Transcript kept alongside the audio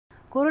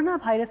Corona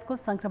भाइरसको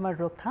संक्रमण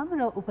रोकथाम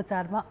र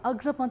उपचारमा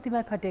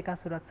अग्रपन्थीमा खटिएका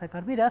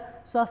सुरक्षाकर्मी र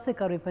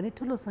स्वास्थ्यकर्मी पनि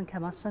ठूलो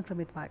संख्यामा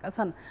संक्रमित भएका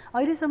छन्।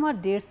 अहिलेसम्म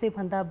 150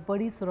 भन्दा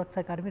बढी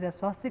सुरक्षाकर्मी र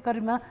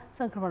स्वास्थ्यकर्मीमा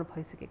संक्रमण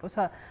भइसकेको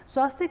छ।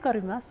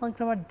 स्वास्थ्यकर्मीमा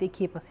संक्रमण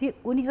देखिएपछि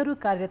उनीहरू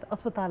कार्यरत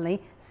अस्पताल नै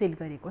सिल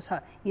गरिएको छ।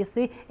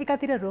 यसले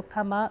एकातिर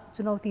रोकथाममा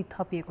चुनौती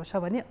थपिएको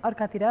छ भने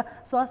अर्कातिर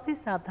स्वास्थ्य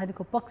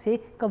सावधानीको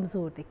पक्ष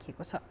कमजोर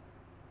देखिएको छ।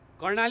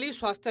 कर्णाली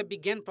स्वास्थ्य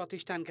विज्ञान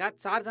प्रतिष्ठानका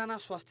 4 जना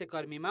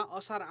स्वास्थ्यकर्मीमा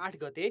असार 8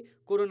 गते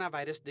कोरोना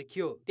भाइरस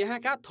देखियो।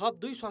 त्यहाँका थप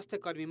 2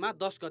 स्वास्थ्यकर्मीमा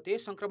 10 गते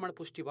संक्रमण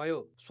पुष्टि भयो।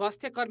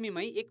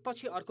 स्वास्थ्यकर्मीमै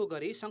एकपछि अर्को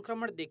गरी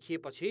संक्रमण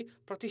देखिएपछि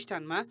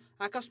प्रतिष्ठानमा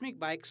आकस्मिक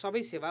बाहेक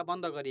सबै सेवा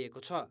बन्द गरिएको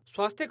छ।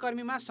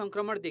 स्वास्थ्यकर्मीमा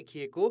संक्रमण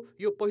देखिएको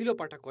यो पहिलो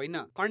पटक होइन।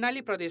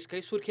 कर्णाली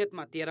प्रदेशकै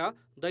सुर्खेतमा 13,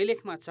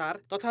 दैलेखमा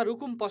 4 तथा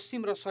रुकुम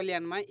पश्चिम र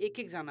सल्यानमा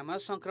एक जनामा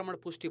संक्रमण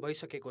पुष्टि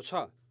भइसकेको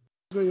छ।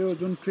 यो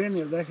जुन ट्रेन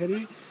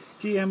हेर्दाखेरि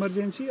कि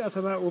इमर्जेन्सी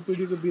अथवा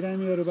ओपीडीको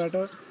बिरामीहरूबाट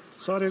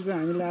सरेको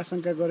हामीले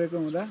आशंका गरेको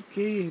हुँदा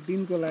केही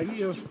दिनको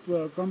लागि यो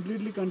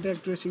कम्प्लिटली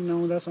कन्ट्याक्ट ट्रेसिङ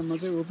नहुँदासम्म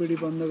चाहिँ ओपीडी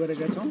बन्द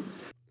गरेका छौँ।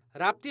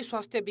 राप्ती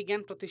स्वास्थ्य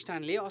विज्ञान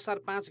प्रतिष्ठानले असार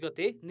 5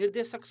 गते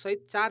निर्देशक सहित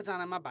 4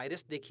 जनामा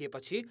भाइरस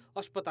देखिएपछि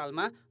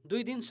अस्पतालमा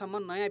 2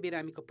 दिनसम्म नयाँ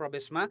बिरामीको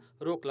प्रवेशमा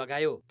रोक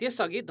लगायो।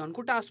 त्यसअघि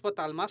धनकुटा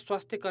अस्पतालमा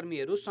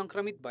स्वास्थ्यकर्मीहरू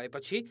संक्रमित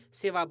भएपछि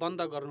सेवा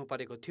बन्द गर्नु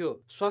परेको थियो।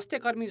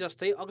 स्वास्थ्यकर्मी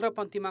जस्तै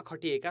अग्रपन्थीमा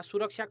खटिएका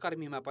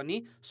सुरक्षाकर्मीमा पनि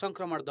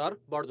संक्रमण दर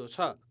बढ्दो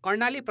छ।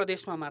 कर्णाली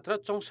प्रदेशमा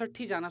मात्र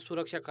 64 जना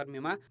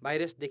सुरक्षाकर्मीमा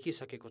भाइरस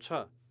देखिसकेको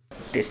छ।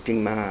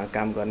 टेस्टिङमा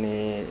काम गर्ने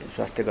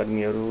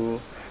स्वास्थ्यकर्मीहरू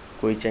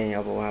कोही चाहिँ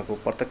अब उहाँको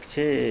प्रत्यक्ष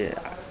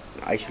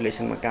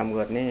आइसोलेसनमा काम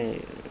गर्ने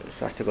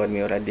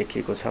स्वास्थ्यकर्मीहरूलाई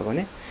देखिएको छ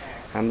भने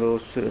हाम्रो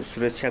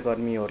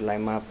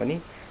सुरक्षाकर्मीहरूलाईमा पनि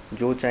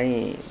जो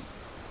चाहिँ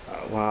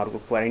उहाँहरूको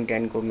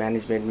क्वारेन्टाइनको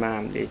म्यानेजमेन्टमा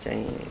हामीले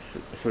चाहिँ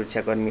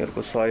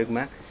सुरक्षाकर्मीहरूको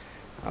सहयोगमा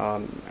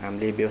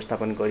हामीले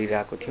व्यवस्थापन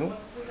गरिरहेको थियौँ,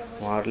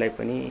 उहाँहरूलाई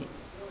पनि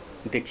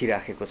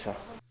देखिराखेको छ।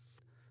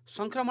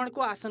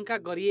 संक्रमणको आशंका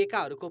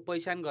गरिएकाहरूको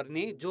पहिचान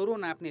गर्ने, ज्वरो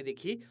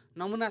नाप्नेदेखि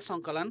नमुना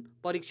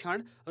सङ्कलन,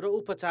 परीक्षण र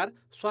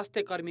उपचार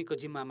स्वास्थ्यकर्मीको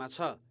जिम्मामा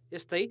छ।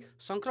 यस्तै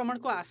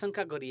संक्रमणको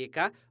आशंका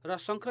गरिएका र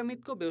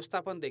संक्रमितको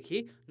व्यवस्थापनदेखि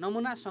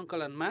नमुना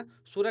सङ्कलनमा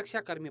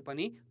सुरक्षाकर्मी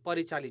पनि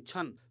परिचालित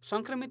छन्।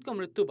 संक्रमितको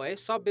मृत्यु भए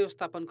सब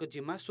व्यवस्थापनको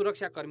जिम्मा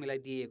सुरक्षाकर्मीलाई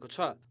दिइएको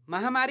छ।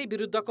 महामारी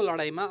विरुद्धको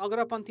लडाईँमा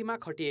अग्रपन्थीमा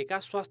खटिएका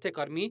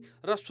स्वास्थ्यकर्मी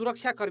र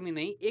सुरक्षाकर्मी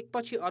नै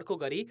एकपछि अर्को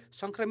गरी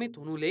संक्रमित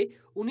हुनुले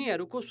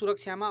उनीहरूको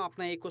सुरक्षामा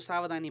अपनाएको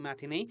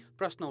सावधानीमाथि नै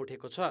प्रश्न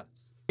उठेको छ।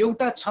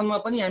 एउटा क्षणमा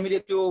पनि हामीले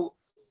त्यो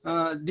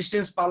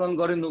डिस्टेन्स पालन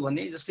गरेनौँ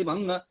भने, जस्तै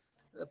भनौँ न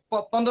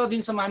 15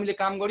 दिनसम्म हामीले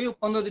काम गर्यौँ,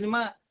 15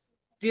 दिनमा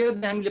 13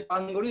 दिन हामीले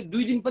पालन गर्यौँ,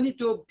 2 दिन पनि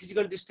त्यो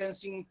फिजिकल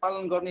डिस्टेन्सिङ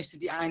पालन गर्ने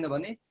स्थिति आएन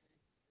भने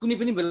कुनै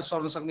पनि बेला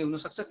सर्न सक्ने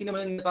हुनसक्छ।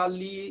 किनभने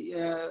नेपाली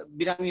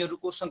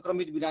बिरामीहरूको,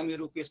 संक्रमित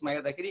बिरामीहरू केसमा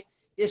हेर्दाखेरि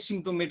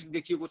एसिम्प्टोमेटिक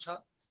देखिएको छ,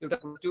 एउटा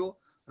कुरा त्यो।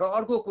 र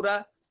अर्को कुरा,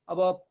 अब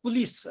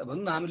पुलिस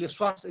भनौँ न, हामीले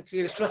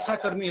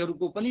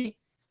सुरक्षाकर्मीहरूको पनि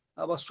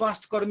अब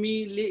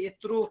स्वास्थ्यकर्मीले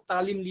यत्रो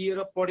तालिम लिएर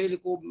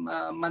पढेको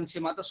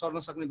मान्छेमा त सर्न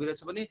सक्ने बेला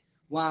छ भने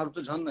उहाँहरू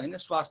त झन् होइन,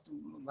 स्वास्थ्य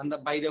भन्दा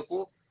बाहिरको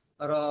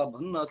र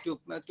भनौँ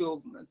न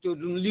त्यो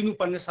जुन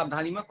लिनुपर्ने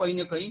सावधानीमा कहीँ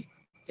न कहीँ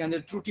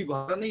त्यहाँनिर त्रुटि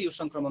भएर नै यो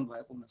संक्रमण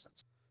भएको हुन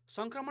सक्छ।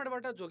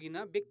 संक्रमणबाट जोगिन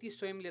व्यक्ति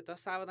स्वयंले त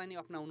सावधानी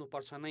अपनाउनु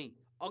पर्छ नै।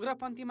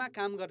 अग्रपन्थीमा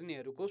काम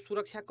गर्नेहरूको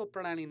सुरक्षाको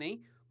प्रणाली नै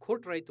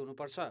खोटरहित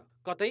हुनुपर्छ।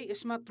 कतै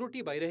यसमा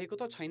त्रुटि भइरहेको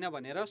त छैन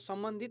भनेर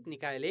सम्बन्धित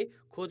निकायले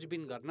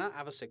खोजबिन गर्न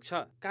आवश्यक छ।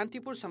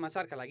 कान्तिपुर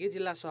समाचारका लागि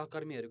जिल्ला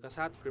सहकर्मीहरूका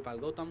साथ कृपाल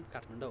गौतम,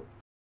 काठमाडौँ।